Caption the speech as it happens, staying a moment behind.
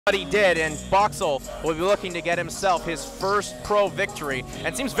But he did, and Boxell will be looking to get himself his first pro victory,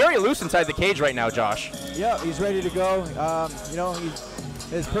 and seems very loose inside the cage right now, Josh. Yeah, he's ready to go. You know,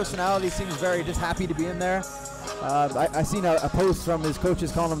 his personality seems very just happy to be in there. I seen a post from his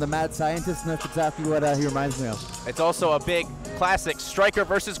coaches calling him the mad scientist, and that's exactly what he reminds me of. It's also a big classic striker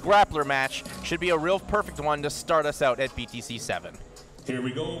versus grappler match. Should be a real perfect one to start us out at BTC 7. Here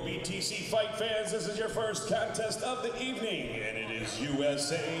we go, BTC fight fans. This is your first contest of the evening, and it is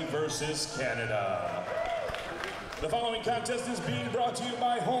USA versus Canada. The following contest is being brought to you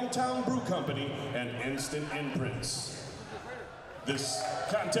by Hometown Brew Company and Instant Imprints. This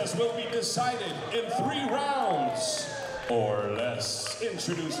contest will be decided in 3 rounds or less.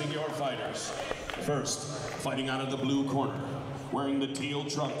 Introducing your fighters. First, fighting out of the blue corner, wearing the teal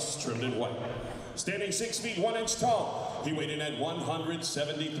trunks trimmed in white. Standing 6 feet 1 inch tall, he weighed in at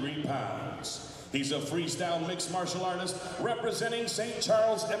 173 pounds. He's a freestyle mixed martial artist representing St.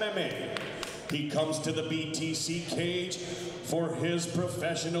 Charles MMA. He comes to the BTC cage for his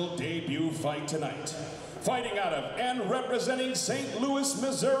professional debut fight tonight. Fighting out of and representing St. Louis,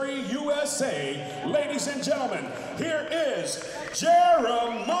 Missouri, USA, ladies and gentlemen, here is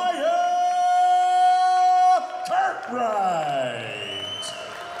Jeremiah Curtright.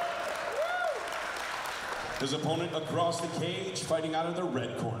 His opponent across the cage, fighting out of the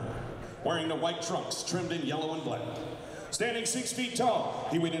red corner, wearing the white trunks trimmed in yellow and black. Standing 6 feet tall,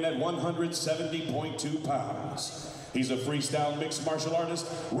 he weighed in at 170.2 pounds. He's a freestyle mixed martial artist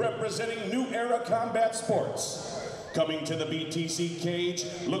representing New Era Combat Sports. Coming to the BTC cage,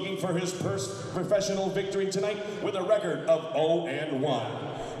 looking for his first professional victory tonight with a record of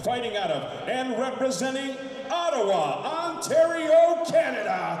 0-1. Fighting out of and representing Ottawa, Ontario,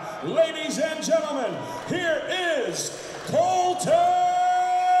 Canada. Ladies and gentlemen, here is Colton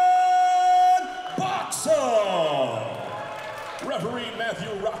Boxell. Referee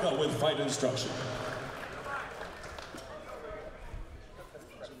Matthew Rocca with fight instruction.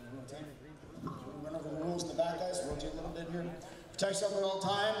 Run over the rules in the back, guys. Rotate a little bit here. Protect yourself at all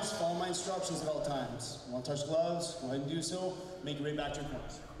times. Follow my instructions at all times. You want to touch gloves? Go ahead and do so. Make your way back to your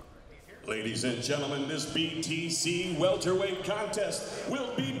corners. Ladies and gentlemen, this BTC welterweight contest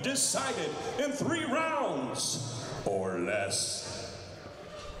will be decided in 3 rounds or less.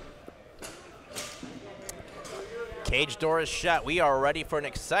 Cage door is shut. We are ready for an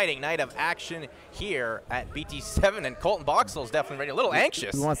exciting night of action here at BTC 7, and Colton Boxell is definitely ready. A little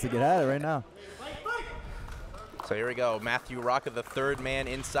anxious. He wants to get at it right now. So here we go. Matthew Rocca, the 3rd man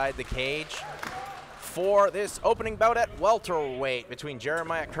inside the cage for this opening bout at welterweight between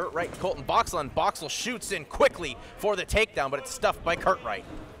Jeremiah Curtright and Colton Boxell, and Boxell shoots in quickly for the takedown, but it's stuffed by Curtright.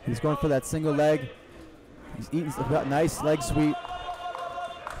 He's going for that single leg. He's eating that nice leg sweep.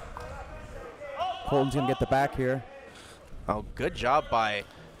 Colton's gonna get the back here. Oh, good job by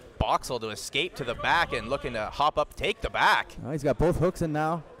Boxell to escape to the back and looking to hop up, take the back. Oh, he's got both hooks in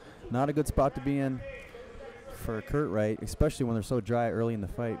now. Not a good spot to be in for Curtright, especially when they're so dry early in the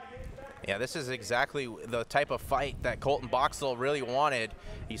fight. Yeah, this is exactly the type of fight that Colton Boxell really wanted.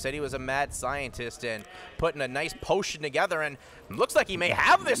 He said he was a mad scientist and putting a nice potion together, and looks like he may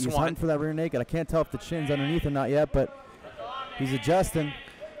have this He's one. hunting for that rear naked. I can't tell if the chin's underneath or not yet, but he's adjusting.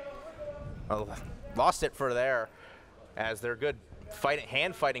 Oh, lost it for there, as they're good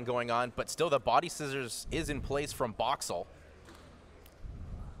hand fighting going on, but still the body scissors is in place from Boxell.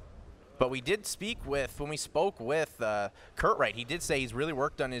 But we did speak with, when we spoke with Curtright, he did say he's really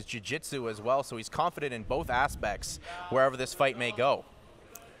worked on his jiu-jitsu as well, so he's confident in both aspects wherever this fight may go.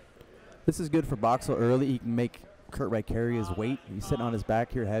 This is good for Boxell early. He can make Curtright carry his weight. He's sitting on his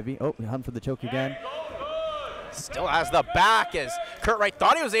back here heavy. Oh, he hunting for the choke again. Still has the back as Curtright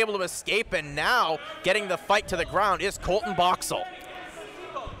thought he was able to escape, and now getting the fight to the ground is Colton Boxell.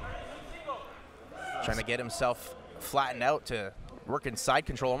 Trying to get himself flattened out to work in side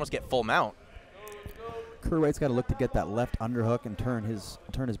control, almost get full mount. Curtright's got to look to get that left underhook and turn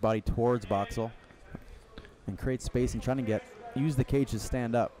his body towards Boxell and create space and trying to use the cage to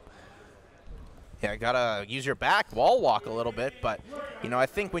stand up. Yeah, gotta use your back, wall walk a little bit, but you know, I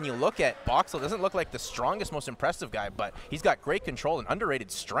think when you look at Boxell, doesn't look like the strongest, most impressive guy, but he's got great control and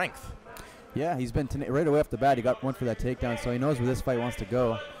underrated strength. Yeah, he's been right away off the bat. He got one for that takedown, so he knows where this fight wants to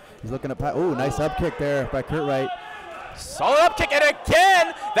go. He's looking up. Oh, nice up kick there by Curtright. Solid up kick, and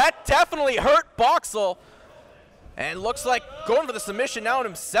again, that definitely hurt Boxell. And looks like going for the submission now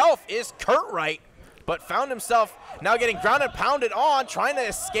himself is Curtright, but found himself now getting grounded, pounded on, trying to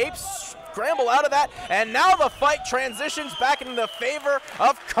escape, scramble out of that, and now the fight transitions back into the favor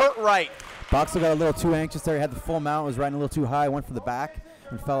of Curtright. Boxell got a little too anxious there. He had the full mount, was riding a little too high, went for the back,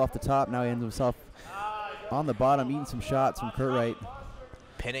 and fell off the top. Now he ends himself on the bottom, eating some shots from Curtright.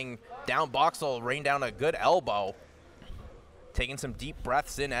 pinning down Boxell, rain down a good elbow. Taking some deep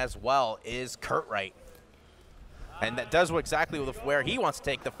breaths in as well is Curtright. And that does exactly where he wants to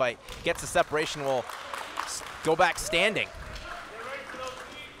take the fight. Gets the separation, will go back standing.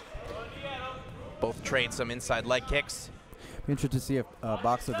 Both trade some inside leg kicks. Be interested to see if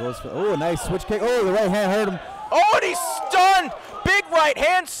Boxell goes for, oh, a nice switch kick. Oh, the right hand hurt him. Oh, and he's stunned. Big right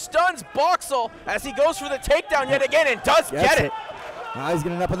hand stuns Boxell as he goes for the takedown yet again and does get it. Now he's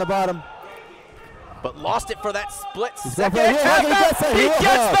getting up on the bottom. But lost it for that split He's second. he gets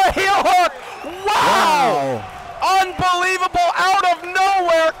the heel hook. Wow. Unbelievable, out of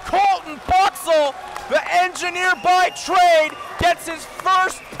nowhere, Colton Boxell, the engineer by trade, gets his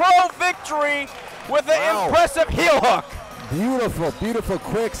first pro victory with an impressive heel hook. Beautiful, beautiful,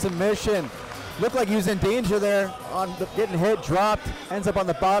 quick submission. Looked like he was in danger there, on getting hit, dropped, ends up on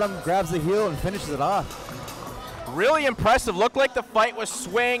the bottom, grabs the heel and finishes it off. Really impressive. Looked like the fight was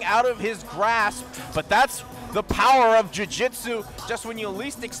swaying out of his grasp, but that's the power of jiu-jitsu. Just when you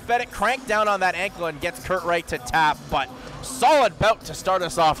least expect it, crank down on that ankle and gets Curtright to tap. But solid bout to start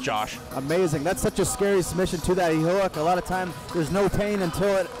us off, Josh. Amazing. That's such a scary submission to that heel hook. A lot of time there's no pain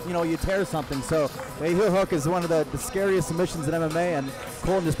until it, you tear something. So the heel hook is one of the scariest submissions in MMA, and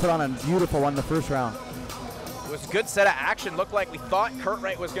Colton just put on a beautiful one in the first round. It was a good set of action. Looked like we thought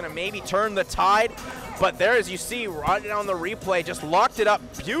Curtright was going to maybe turn the tide, but there, as you see, right on the replay, just locked it up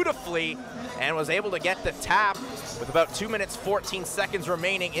beautifully and was able to get the tap with about 2 minutes, 14 seconds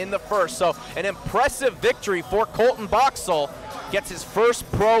remaining in the first. So an impressive victory for Colton Boxell. Gets his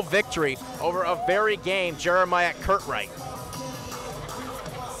first pro victory over a very game Jeremiah Curtright.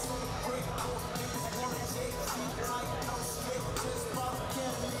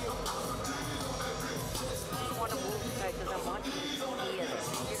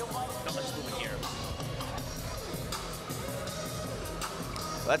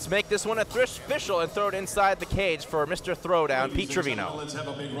 Let's make this one official and throw it inside the cage for Mr. Throwdown, Pete Trevino. Let's have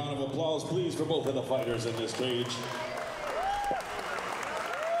a big round of applause, please, for both of the fighters in this cage.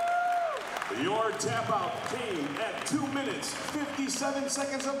 Your tap out came at 2 minutes, 57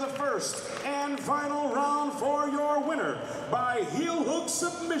 seconds of the first and final round for your winner by heel hook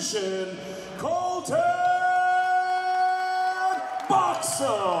submission, Colton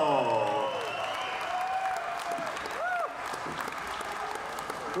Boxell.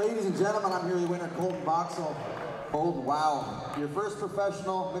 Ladies and gentlemen, I'm here with the winner, Colton Boxell. Colton, wow. Your first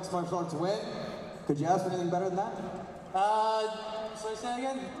professional mixed martial arts win. Could you ask for anything better than that? So say that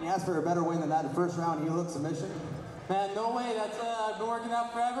again? Can you ask for a better win than that? The first round heel hook submission? Man, no way. That's I've been working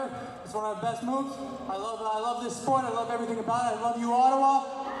out forever. It's one of my best moves. I love this sport. I love everything about it. I love you, Ottawa.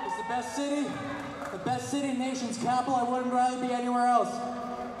 It's the best city, nation's capital. I wouldn't rather be anywhere else.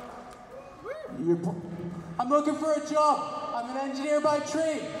 I'm looking for a job. I'm an engineer by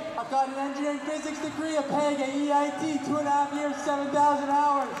trade. I've got an engineering physics degree, a PEG, a EIT, 2.5 years, 7,000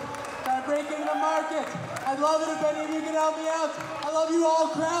 hours. Gotta break into the market. I'd love it if any of you can help me out. I love you all,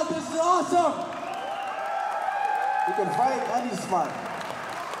 crowd. This is awesome. You can fight and he's smart.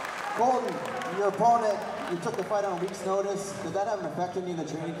 Colton, your opponent, you took the fight on a week's notice. Did that have an effect on you in the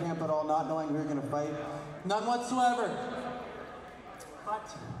training camp at all, not knowing we were going to fight? None whatsoever.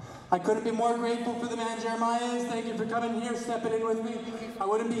 But I couldn't be more grateful for the man Jeremiah is. Thank you for coming here, stepping in with me. I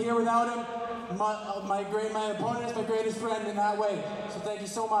wouldn't be here without him. My opponent is my greatest friend in that way. So thank you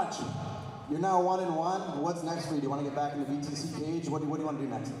so much. You're now 1-1. What's next for you? Do you want to get back in the BTC cage? What do you want to do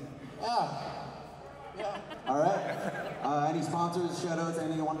next? Yeah. All right. Any sponsors, shout-outs,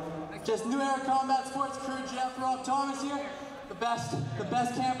 anything you want? Just New Era Combat Sports crew, Jeff, Rob Thomas here. The best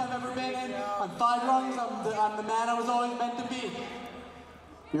camp I've ever been in. I'm 5 rungs. I'm the man I was always meant to be.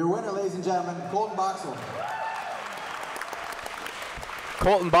 Your winner, ladies and gentlemen, Colton Boxell.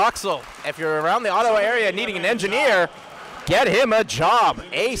 Colton Boxell, if you're around the Ottawa area needing an engineer, get him a job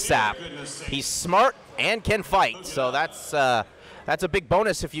ASAP. He's smart and can fight, so that's a big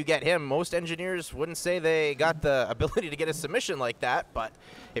bonus if you get him. Most engineers wouldn't say they got the ability to get a submission like that, but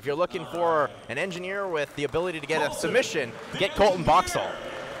if you're looking for an engineer with the ability to get a submission, get Colton Boxell.